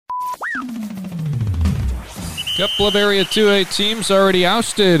Couple of Area 2A teams already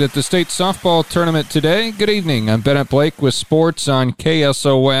ousted at the state softball tournament today. Good evening. I'm Bennett Blake with sports on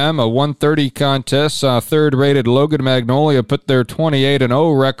KSOM. A 1:30 contest saw third-rated Logan Magnolia put their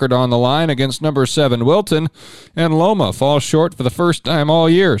 28-0 record on the line against number 7 Wilton, and Loma falls short for the first time all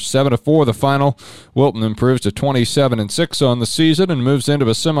year. 7-4 the final. Wilton improves to 27-6 on the season and moves into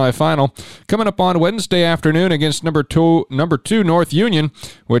a semifinal. Coming up on Wednesday afternoon against number two North Union,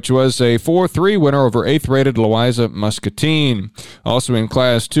 which was a 4-3 winner over 8th-rated Louisa Muscatine. Also in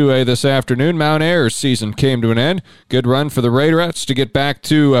Class 2A this afternoon, Mount Ayre's season came to an end. Good run for the Raiderettes to get back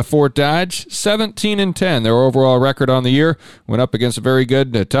to Fort Dodge. 17-10, their overall record on the year. Went up against a very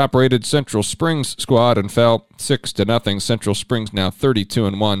good top-rated Central Springs squad and fell 6-0. Central Springs now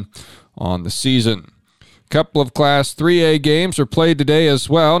 32-1 on the season. Couple of Class 3A games were played today as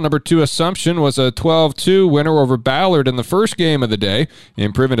well. Number 2 Assumption was a 12-2 winner over Ballard in the first game of the day,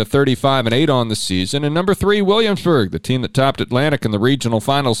 improving to 35-8 on the season. And number 3 Williamsburg, the team that topped Atlantic in the regional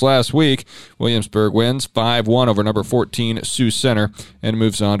finals last week. Williamsburg wins 5-1 over number 14 Sioux Center and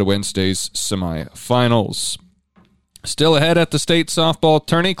moves on to Wednesday's semifinals. Still ahead at the state softball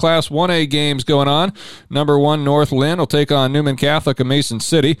tourney. Class 1A games going on. Number 1 North Lynn will take on Newman Catholic of Mason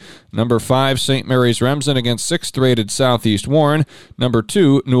City. Number 5 St. Mary's Remsen against 6th-rated Southeast Warren. Number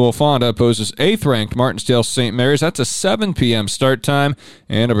 2 Newell Fonda opposes 8th-ranked Martinsdale St. Mary's. That's a 7 p.m. start time.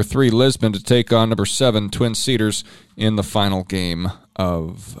 And number 3 Lisbon to take on number 7 Twin Cedars in the final game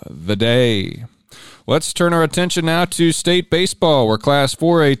of the day. Let's turn our attention now to state baseball, where Class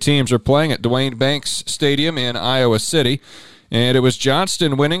 4A teams are playing at Dwayne Banks Stadium in Iowa City. And it was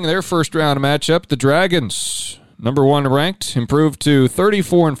Johnston winning their first-round matchup. The Dragons, number 1 ranked, improved to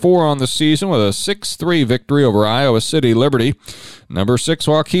 34-4 on the season with a 6-3 victory over Iowa City Liberty. Number 6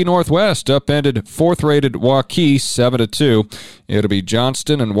 Waukee Northwest upended 4th-rated Waukee 7-2. It'll be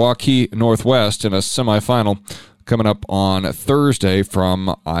Johnston and Waukee Northwest in a semifinal coming up on Thursday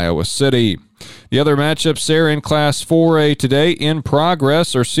from Iowa City. The other matchups there in Class 4A today in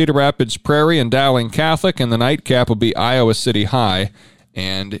progress are Cedar Rapids Prairie and Dowling Catholic, and the nightcap will be Iowa City High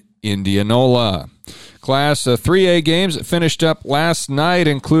and Indianola. Class 3A games that finished up last night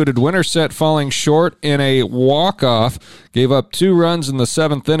included Winterset falling short in a walk-off, gave up 2 runs in the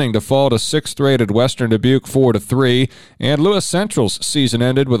 7th inning to fall to 6th-rated Western Dubuque 4-3, and Lewis Central's season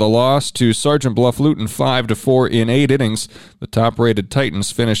ended with a loss to Sergeant Bluff Luton 5-4 in 8 innings. The top-rated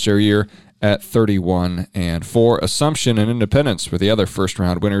Titans finished their year at 31-4. Assumption and Independence were the other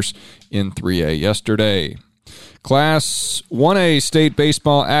first-round winners in 3A yesterday. Class 1A state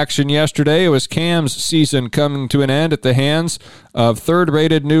baseball action yesterday. It was Cam's season coming to an end at the hands of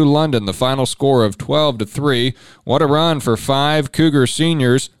third-rated New London. The final score of 12-3. What a run for 5 Cougar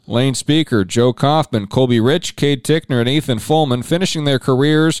seniors. Lane Speaker, Joe Kaufman, Colby Rich, Cade Tickner, and Ethan Fullman finishing their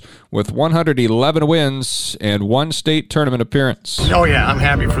careers with 111 wins and 1 state tournament appearance. Oh, yeah, I'm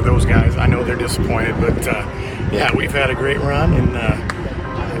happy for those guys. I know they're disappointed, but, yeah, we've had a great run, and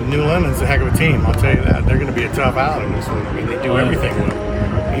New London's a heck of a team. I'll tell you that. They're going to be a tough out in this one. I mean, they do everything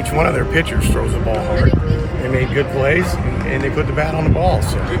well. Each one of their pitchers throws the ball hard. They made good plays, and they put the bat on the ball.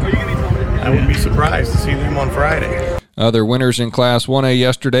 So I wouldn't be surprised to see them on Friday. Other winners in Class 1A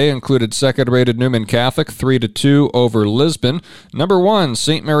yesterday included second-rated Newman Catholic 3-2 over Lisbon. Number 1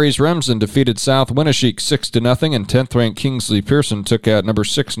 St. Mary's Remsen defeated South Winneshiek 6-0, and 10th-ranked Kingsley Pearson took out number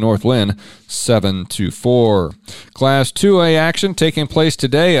 6 North Lynn 7-4. Class 2A action taking place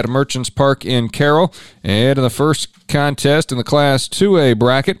today at Merchants Park in Carroll, and in the first contest in the Class 2A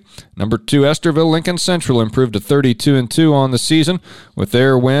bracket, number 2 Esterville Lincoln Central improved to 32-2 on the season with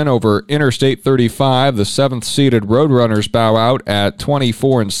their win over Interstate 35. The 7th-seeded Roadrunners bow out at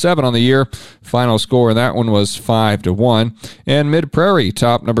 24-7 on the year. Final score in that one was 5-1. And Mid-Prairie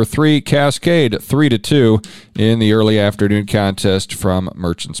topped number 3 Cascade 3-2 in the early afternoon contest from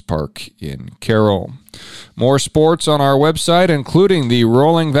Merchants Park in Carroll. More sports on our website, including the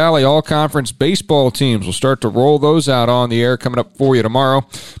Rolling Valley All-Conference baseball teams. We'll start to roll those out on the air coming up for you tomorrow.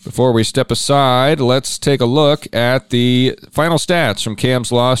 Before we step aside, let's take a look at the final stats from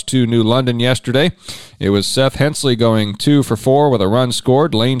Cam's loss to New London yesterday. It was Seth Hensley going 2 for 4 with a run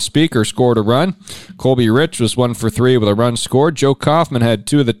scored. Lane Speaker scored a run. Colby Rich was 1 for 3 with a run scored. Joe Kaufman had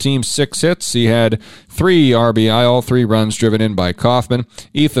 2 of the team's 6 hits. He had 3 RBI, all 3 runs driven in by Kaufman.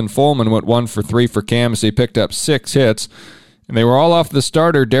 Ethan Fullman went 1 for 3 for Cam as he picked up 6 hits. And they were all off the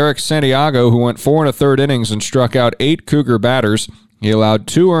starter, Derek Santiago, who went 4 1/3 innings and struck out 8 Cougar batters. He allowed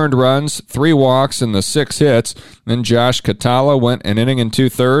 2 earned runs, 3 walks, and the 6 hits. Then Josh Catala went an inning and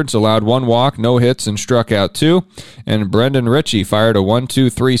 2/3, allowed 1 walk, no hits, and struck out 2. And Brendan Ritchie fired a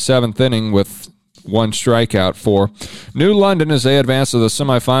 1-2-3 7th inning with one strikeout for. New London as they advance to the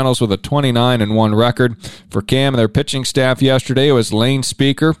semifinals with a 29-1 record. For Cam and their pitching staff yesterday, it was Lane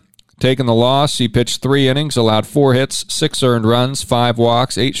Speaker taking the loss. He pitched 3 innings, allowed 4 hits, 6 earned runs, 5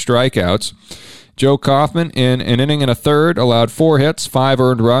 walks, 8 strikeouts. Joe Kaufman in an inning and a third, allowed 4 hits, 5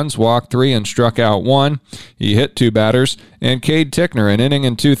 earned runs, walked 3, and struck out 1. He hit 2 batters. And Cade Tickner, an inning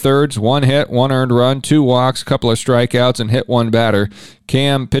and 2/3, 1 hit, 1 earned run, 2 walks, couple of strikeouts, and hit 1 batter.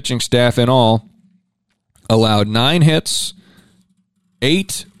 Cam pitching staff in all allowed 9 hits, 10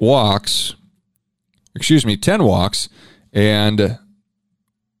 walks, and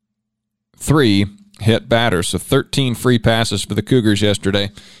 3 hit batters. So 13 free passes for the Cougars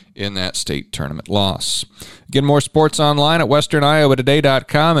yesterday in that state tournament loss. Again, more sports online at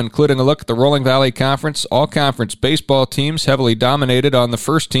westerniowatoday.com, including a look at the Rolling Valley Conference. All-conference baseball teams heavily dominated on the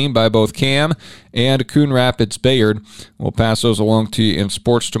first team by both Cam and Coon Rapids Bayard. We'll pass those along to you in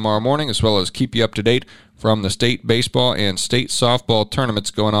sports tomorrow morning, as well as keep you up to date from the state baseball and state softball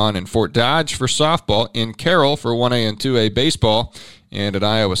tournaments going on in Fort Dodge for softball, in Carroll for 1A and 2A baseball, and at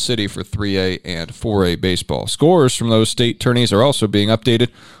Iowa City for 3A and 4A baseball. Scores from those state tourneys are also being updated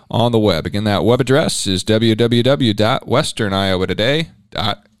on the web. Again, that web address is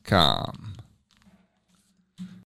www.westerniowatoday.com.